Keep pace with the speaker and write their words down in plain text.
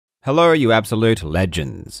Hello, you absolute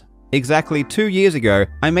legends. Exactly 2 years ago,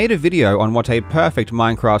 I made a video on what a perfect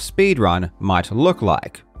Minecraft speedrun might look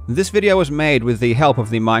like. This video was made with the help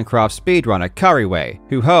of the Minecraft speedrunner Curryway,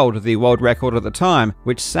 who held the world record at the time,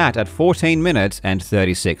 which sat at 14 minutes and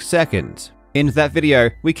 36 seconds. In that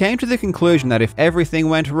video, we came to the conclusion that if everything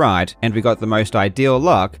went right and we got the most ideal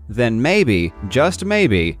luck, then maybe, just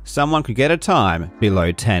maybe, someone could get a time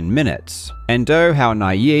below 10 minutes. And oh, how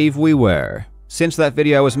naive we were. Since that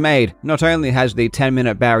video was made, not only has the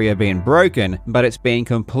 10-minute barrier been broken, but it's been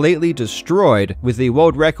completely destroyed, with the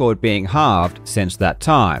world record being halved since that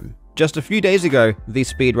time. Just a few days ago, the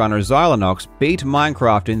speedrunner Xylonox beat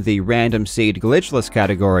Minecraft in the random seed glitchless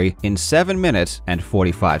category in 7 minutes and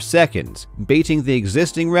 45 seconds, beating the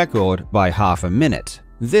existing record by half a minute.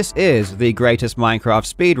 This is the greatest Minecraft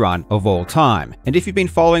speedrun of all time, and if you've been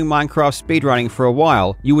following Minecraft speedrunning for a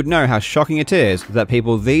while, you would know how shocking it is that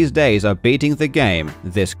people these days are beating the game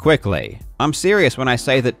this quickly. I'm serious when I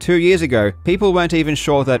say that 2 years ago, people weren't even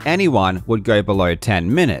sure that anyone would go below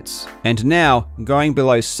 10 minutes. And now, going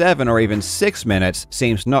below 7 or even 6 minutes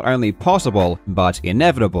seems not only possible, but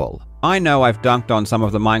inevitable. I know I've dunked on some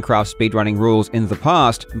of the Minecraft speedrunning rules in the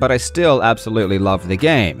past, but I still absolutely love the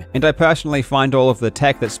game, and I personally find all of the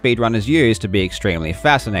tech that speedrunners use to be extremely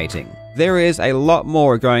fascinating. There is a lot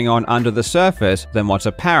more going on under the surface than what's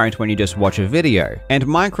apparent when you just watch a video, and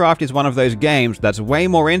Minecraft is one of those games that's way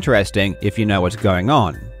more interesting if you know what's going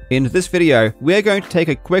on. In this video, we're going to take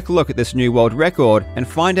a quick look at this new world record and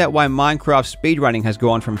find out why Minecraft speedrunning has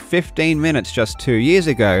gone from 15 minutes just 2 years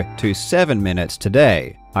ago to 7 minutes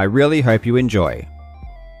today. I really hope you enjoy.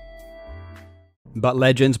 But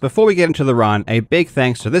legends, before we get into the run, a big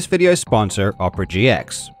thanks to this video's sponsor,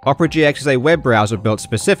 OperaGX. OperaGX is a web browser built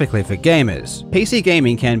specifically for gamers. PC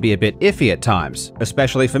gaming can be a bit iffy at times,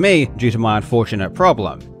 especially for me due to my unfortunate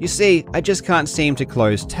problem. You see, I just can't seem to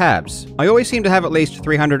close tabs. I always seem to have at least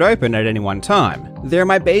 300 open at any one time. They're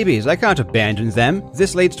my babies, I can't abandon them.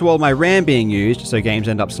 This leads to all my RAM being used, so games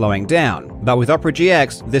end up slowing down. But with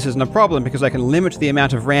OperaGX, this isn't a problem because I can limit the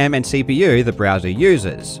amount of RAM and CPU the browser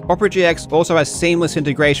uses. OperaGX also has seamless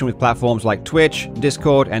integration with platforms like Twitch,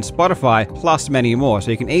 Discord, and Spotify, plus many more,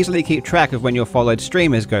 so you can easily keep track of when your followed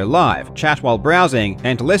streamers go live, chat while browsing,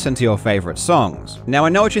 and listen to your favorite songs. Now I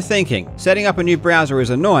know what you're thinking, setting up a new browser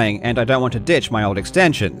is annoying and I don't want to ditch my old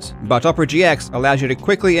extensions, but OperaGX allows you to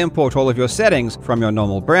quickly import all of your settings from your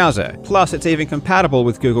normal browser. Plus it's even compatible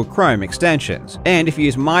with Google Chrome extensions. And if you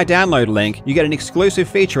use my download link, you get an exclusive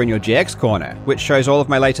feature in your GX corner, which shows all of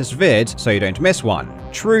my latest vids so you don't miss one.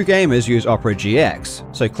 True gamers use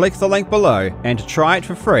OperaGX, so click the link below and try it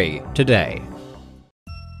for free today.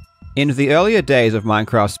 In the earlier days of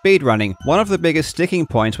Minecraft speedrunning, one of the biggest sticking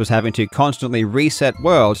points was having to constantly reset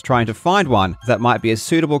worlds trying to find one that might be a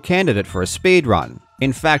suitable candidate for a speedrun.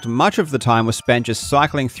 In fact, much of the time was spent just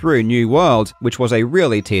cycling through new worlds, which was a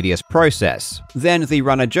really tedious process. Then the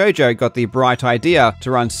runner Jojo got the bright idea to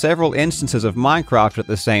run several instances of Minecraft at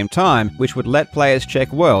the same time, which would let players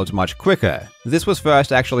check worlds much quicker. This was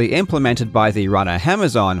first actually implemented by the runner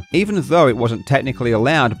Hamazon, even though it wasn't technically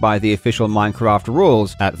allowed by the official Minecraft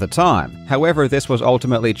rules at the time. However, this was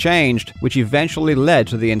ultimately changed, which eventually led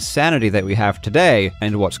to the insanity that we have today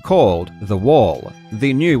and what's called the Wall.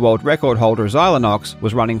 The new world record holder Xylonox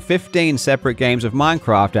was running 15 separate games of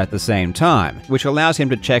Minecraft at the same time, which allows him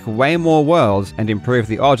to check way more worlds and improve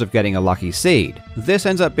the odds of getting a lucky seed. This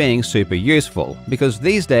ends up being super useful, because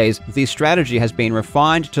these days, the strategy has been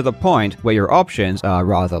refined to the point where your options are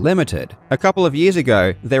rather limited. A couple of years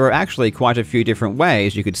ago, there were actually quite a few different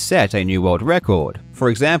ways you could set a new world record. For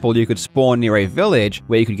example, you could spawn near a village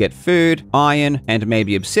where you could get food, iron, and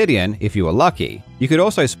maybe obsidian if you were lucky. You could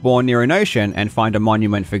also spawn near an ocean and find a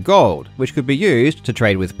monument for gold, which could be used to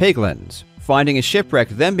trade with piglins. Finding a shipwreck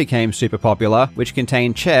then became super popular, which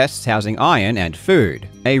contained chests housing iron and food.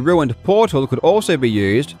 A ruined portal could also be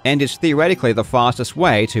used, and is theoretically the fastest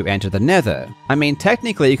way to enter the Nether. I mean,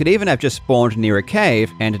 technically you could even have just spawned near a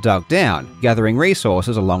cave and dug down, gathering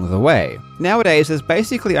resources along the way. Nowadays, there's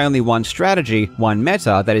basically only one strategy, one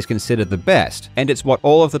meta that is considered the best, and it's what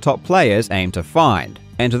all of the top players aim to find.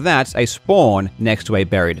 And that's a spawn next to a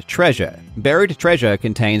buried treasure. Buried treasure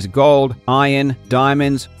contains gold, iron,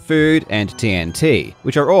 diamonds, food, and TNT,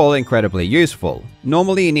 which are all incredibly useful.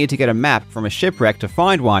 Normally you need to get a map from a shipwreck to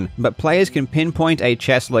find one, but players can pinpoint a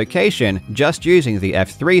chest location just using the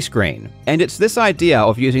F3 screen. And it's this idea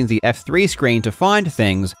of using the F3 screen to find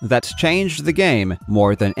things that's changed the game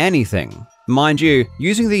more than anything. Mind you,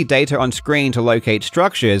 using the data on screen to locate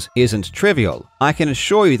structures isn't trivial. I can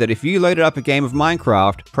assure you that if you loaded up a game of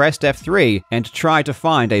Minecraft, pressed F3, and tried to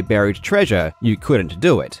find a buried treasure, you couldn't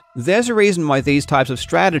do it. There's a reason why these types of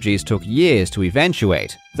strategies took years to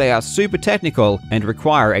eventuate. They are super technical and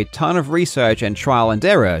require a ton of research and trial and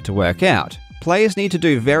error to work out. Players need to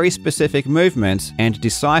do very specific movements and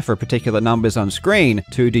decipher particular numbers on screen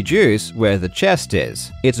to deduce where the chest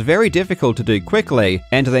is. It's very difficult to do quickly,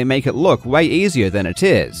 and they make it look way easier than it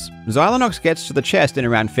is. Xylonox gets to the chest in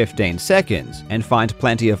around 15 seconds, and finds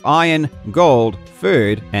plenty of iron, gold,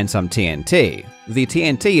 food, and some TNT. The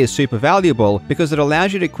TNT is super valuable because it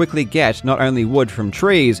allows you to quickly get not only wood from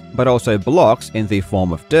trees, but also blocks in the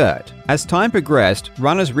form of dirt. As time progressed,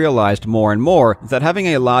 runners realized more and more that having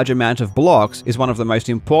a large amount of blocks is one of the most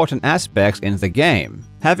important aspects in the game.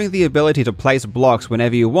 Having the ability to place blocks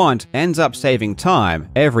whenever you want ends up saving time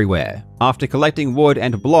everywhere. After collecting wood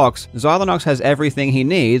and blocks, Xylonox has everything he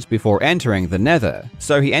needs before entering the Nether,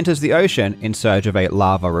 so he enters the ocean in search of a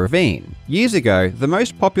lava ravine. Years ago, the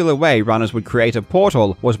most popular way runners would create a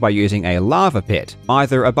portal was by using a lava pit,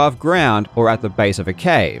 either above ground or at the base of a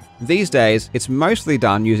cave. These days, it's mostly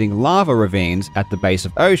done using lava ravines at the base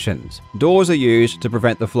of oceans. Doors are used to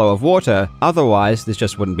prevent the flow of water, otherwise this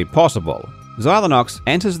just wouldn't be possible. Xylonox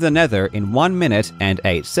enters the Nether in 1 minute and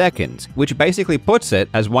 8 seconds, which basically puts it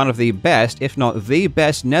as one of the best, if not the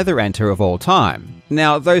best, Nether enter of all time.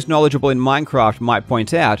 Now, those knowledgeable in Minecraft might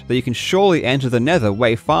point out that you can surely enter the Nether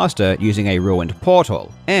way faster using a ruined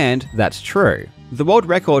portal, and that's true. The world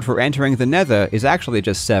record for entering the Nether is actually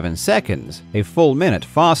just 7 seconds, a full minute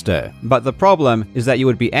faster. But the problem is that you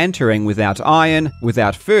would be entering without iron,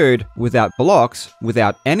 without food, without blocks,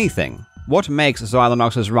 without anything. What makes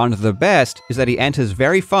Xylonox's run the best is that he enters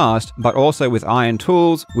very fast, but also with iron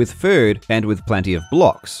tools, with food, and with plenty of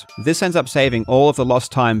blocks. This ends up saving all of the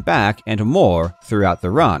lost time back and more throughout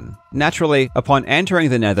the run. Naturally, upon entering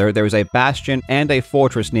the Nether, there is a bastion and a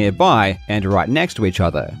fortress nearby and right next to each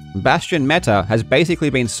other. Bastion meta has basically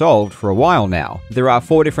been solved for a while now. There are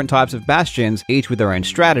 4 different types of bastions, each with their own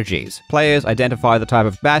strategies. Players identify the type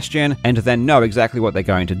of bastion and then know exactly what they're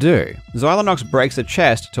going to do. Xylonox breaks a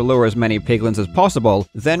chest to lure as many piglins as possible,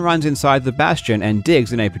 then runs inside the bastion and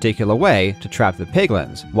digs in a particular way to trap the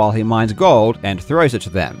piglins, while he mines gold and throws it to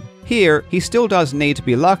them. Here, he still does need to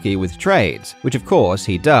be lucky with trades, which of course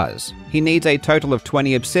he does. He needs a total of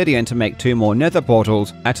 20 obsidian to make 2 more nether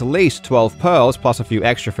portals, at least 12 pearls plus a few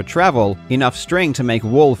extra for travel, enough string to make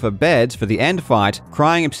wool for beds for the end fight,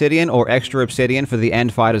 crying obsidian or extra obsidian for the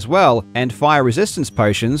end fight as well, and fire resistance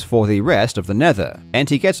potions for the rest of the nether. And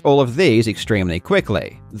he gets all of these extremely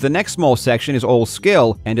quickly. The next small section is all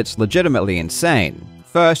skill, and it's legitimately insane.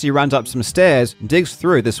 First, he runs up some stairs, digs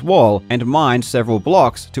through this wall, and mines several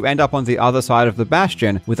blocks to end up on the other side of the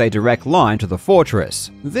bastion with a direct line to the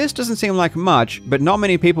fortress. This doesn't seem like much, but not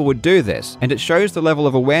many people would do this, and it shows the level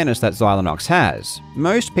of awareness that Xylonox has.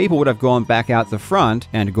 Most people would have gone back out the front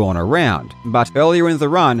and gone around, but earlier in the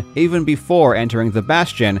run, even before entering the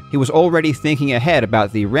bastion, he was already thinking ahead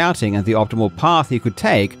about the routing and the optimal path he could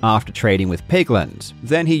take after trading with piglins.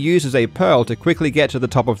 Then he uses a pearl to quickly get to the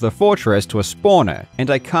top of the fortress to a spawner, and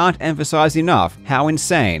I can't emphasize enough how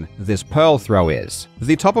insane this pearl throw is.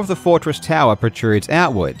 The top of the fortress tower protrudes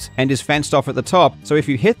outwards and is fenced off at the top, so if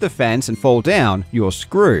you hit the fence and fall down, you're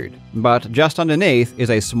screwed. But just underneath is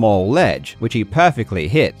a small ledge, which he perfectly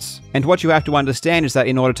hits. And what you have to understand is that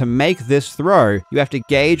in order to make this throw, you have to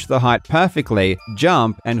gauge the height perfectly,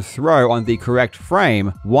 jump, and throw on the correct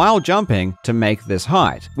frame while jumping to make this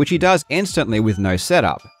height, which he does instantly with no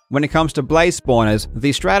setup. When it comes to blaze spawners,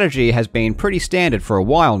 the strategy has been pretty standard for a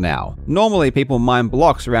while now. Normally, people mine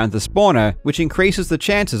blocks around the spawner, which increases the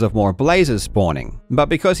chances of more blazes spawning. But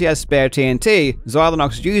because he has spare TNT,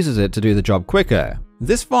 Xylonox uses it to do the job quicker.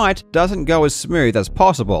 This fight doesn't go as smooth as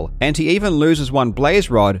possible, and he even loses one blaze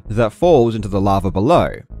rod that falls into the lava below.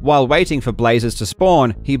 While waiting for blazes to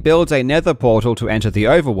spawn, he builds a nether portal to enter the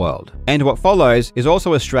overworld. And what follows is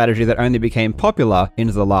also a strategy that only became popular in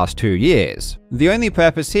the last 2 years. The only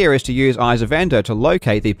purpose here is to use Eyes of Ender to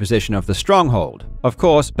locate the position of the stronghold. Of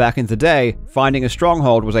course, back in the day, finding a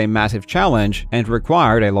stronghold was a massive challenge and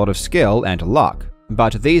required a lot of skill and luck.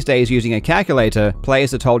 But these days, using a calculator,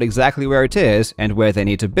 players are told exactly where it is and where they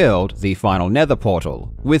need to build the final nether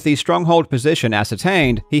portal. With the stronghold position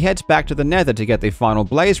ascertained, he heads back to the nether to get the final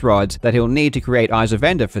blaze rods that he'll need to create Eyes of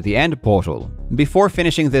Ender for the end portal. Before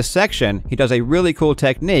finishing this section, he does a really cool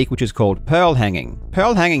technique which is called pearl hanging.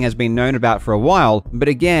 Pearl hanging has been known about for a while, but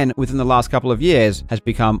again, within the last couple of years, has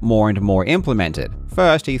become more and more implemented.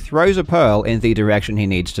 First, he throws a pearl in the direction he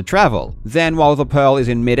needs to travel. Then, while the pearl is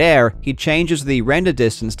in mid-air, he changes the render render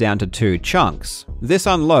distance down to 2 chunks. This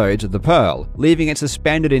unloads the pearl, leaving it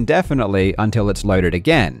suspended indefinitely until it's loaded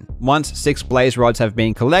again. Once 6 blaze rods have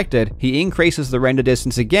been collected, he increases the render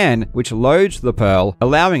distance again, which loads the pearl,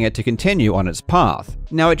 allowing it to continue on its path.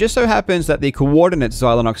 Now, it just so happens that the coordinates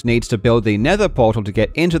Xylonox needs to build the nether portal to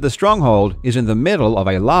get into the stronghold is in the middle of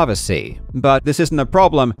a lava sea. But this isn't a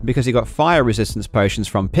problem because he got fire resistance potions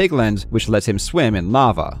from piglins, which lets him swim in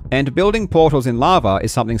lava. And building portals in lava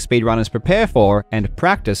is something speedrunners prepare for and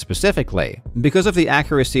practice specifically. Because of the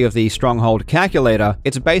accuracy of the stronghold calculator,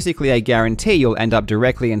 it's basically a guarantee you'll end up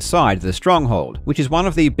directly inside the stronghold, which is one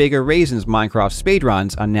of the bigger reasons Minecraft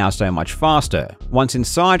speedruns are now so much faster. Once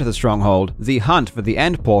inside the stronghold, the hunt for the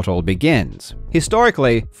end portal begins.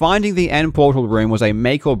 Historically, finding the end portal room was a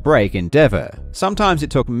make or break endeavor. Sometimes it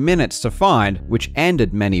took minutes to find, which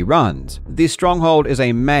ended many runs. This stronghold is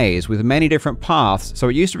a maze with many different paths, so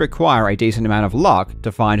it used to require a decent amount of luck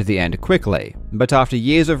to find the end quickly. But after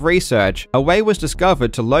years of research, a way was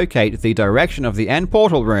discovered to locate the direction of the end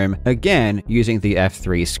portal room, again using the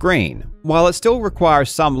F3 screen. While it still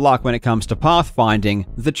requires some luck when it comes to pathfinding,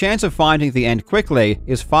 the chance of finding the end quickly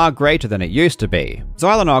is far greater than it used to be.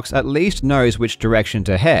 Xylonox at least knows which direction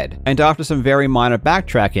to head, and after some very minor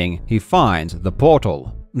backtracking, he finds the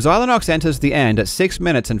portal. Xylonox enters the end at 6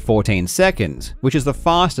 minutes and 14 seconds, which is the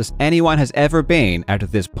fastest anyone has ever been at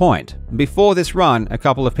this point. Before this run, a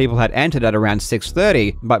couple of people had entered at around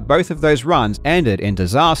 6:30, but both of those runs ended in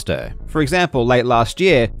disaster. For example, late last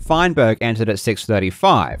year, Feinberg entered at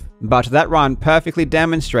 6:35, but that run perfectly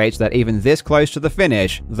demonstrates that even this close to the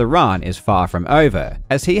finish, the run is far from over,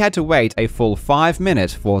 as he had to wait a full 5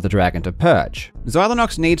 minutes for the dragon to perch.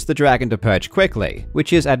 Xylonox needs the dragon to perch quickly,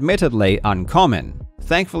 which is admittedly uncommon.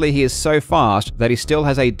 Thankfully, he is so fast that he still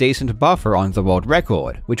has a decent buffer on the world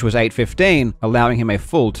record, which was 8:15, allowing him a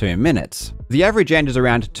full 2 minutes. The average end is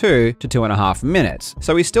around 2 to 2.5 minutes,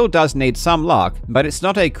 so he still does need some luck, but it's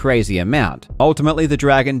not a crazy amount. Ultimately, the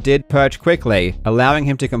dragon did perch quickly, allowing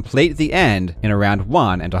him to complete the end in around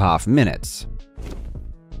 1.5 minutes.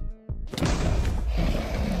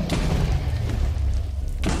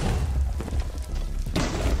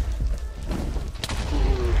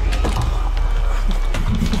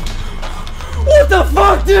 What the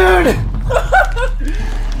fuck, dude?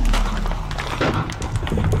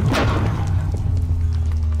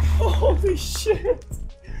 Holy shit.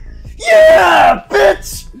 Yeah,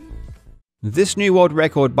 bitch! This new world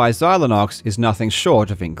record by Xylonox is nothing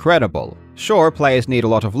short of incredible. Sure, players need a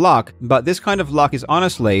lot of luck, but this kind of luck is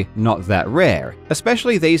honestly not that rare,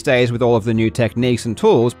 especially these days with all of the new techniques and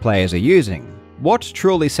tools players are using. What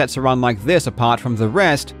truly sets a run like this apart from the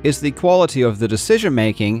rest is the quality of the decision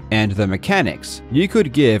making and the mechanics. You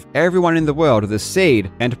could give everyone in the world this seed,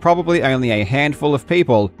 and probably only a handful of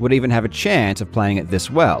people would even have a chance of playing it this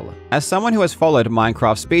well. As someone who has followed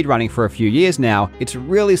Minecraft speedrunning for a few years now, it's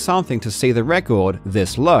really something to see the record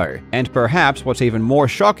this low. And perhaps what's even more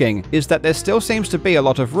shocking is that there still seems to be a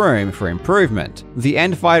lot of room for improvement. The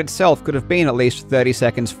end fight itself could have been at least 30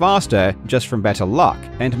 seconds faster just from better luck,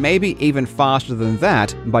 and maybe even faster than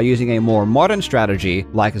that by using a more modern strategy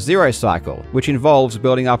like Zero Cycle, which involves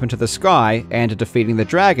building up into the sky and defeating the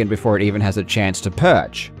dragon before it even has a chance to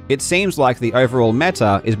perch. It seems like the overall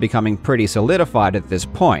meta is becoming pretty solidified at this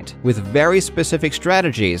point, with very specific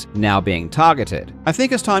strategies now being targeted. I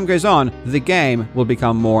think as time goes on, the game will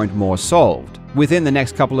become more and more solved. Within the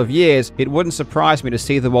next couple of years, it wouldn't surprise me to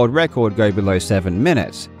see the world record go below 7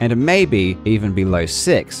 minutes, and maybe even below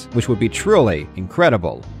 6, which would be truly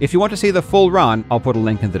incredible. If you want to see the full run, I'll put a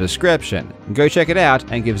link in the description. Go check it out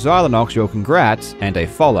and give Xylonox your congrats and a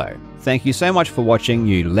follow. Thank you so much for watching,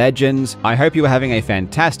 you legends. I hope you are having a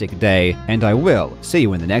fantastic day, and I will see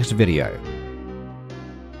you in the next video.